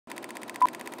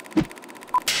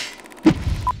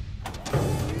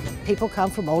people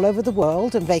come from all over the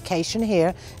world and vacation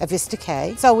here at Vista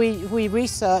Cay. So we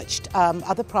researched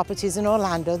other properties in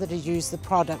Orlando that had used the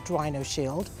product Rhino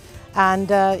Shield, and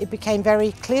it became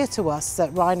very clear to us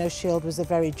that Rhino Shield was a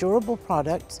very durable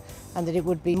product and that it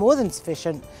would be more than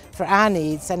sufficient for our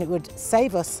needs, and it would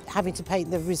save us having to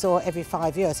paint the resort every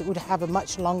 5 years. It would have a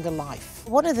much longer life.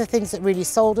 One of the things that really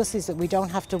sold us is that we don't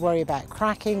have to worry about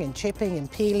cracking and chipping and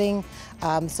peeling,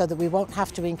 so that we won't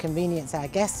have to inconvenience our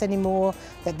guests anymore,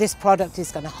 that this product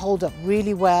is going to hold up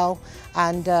really well,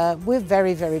 and we're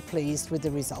very, very pleased with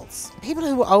the results. People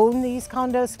who own these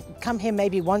condos come here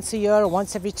maybe once a year or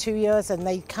once every 2 years, and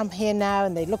they come here now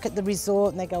and they look at the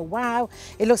resort and they go, wow,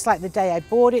 it looks like the day I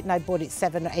bought it, and I bought it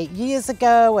 7 or 8 years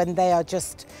ago, and they are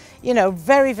just, you know,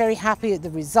 very, very happy at the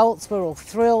results. We're all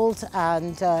thrilled,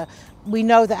 and we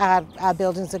know that our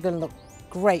buildings are going to look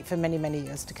great for many, many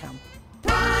years to come.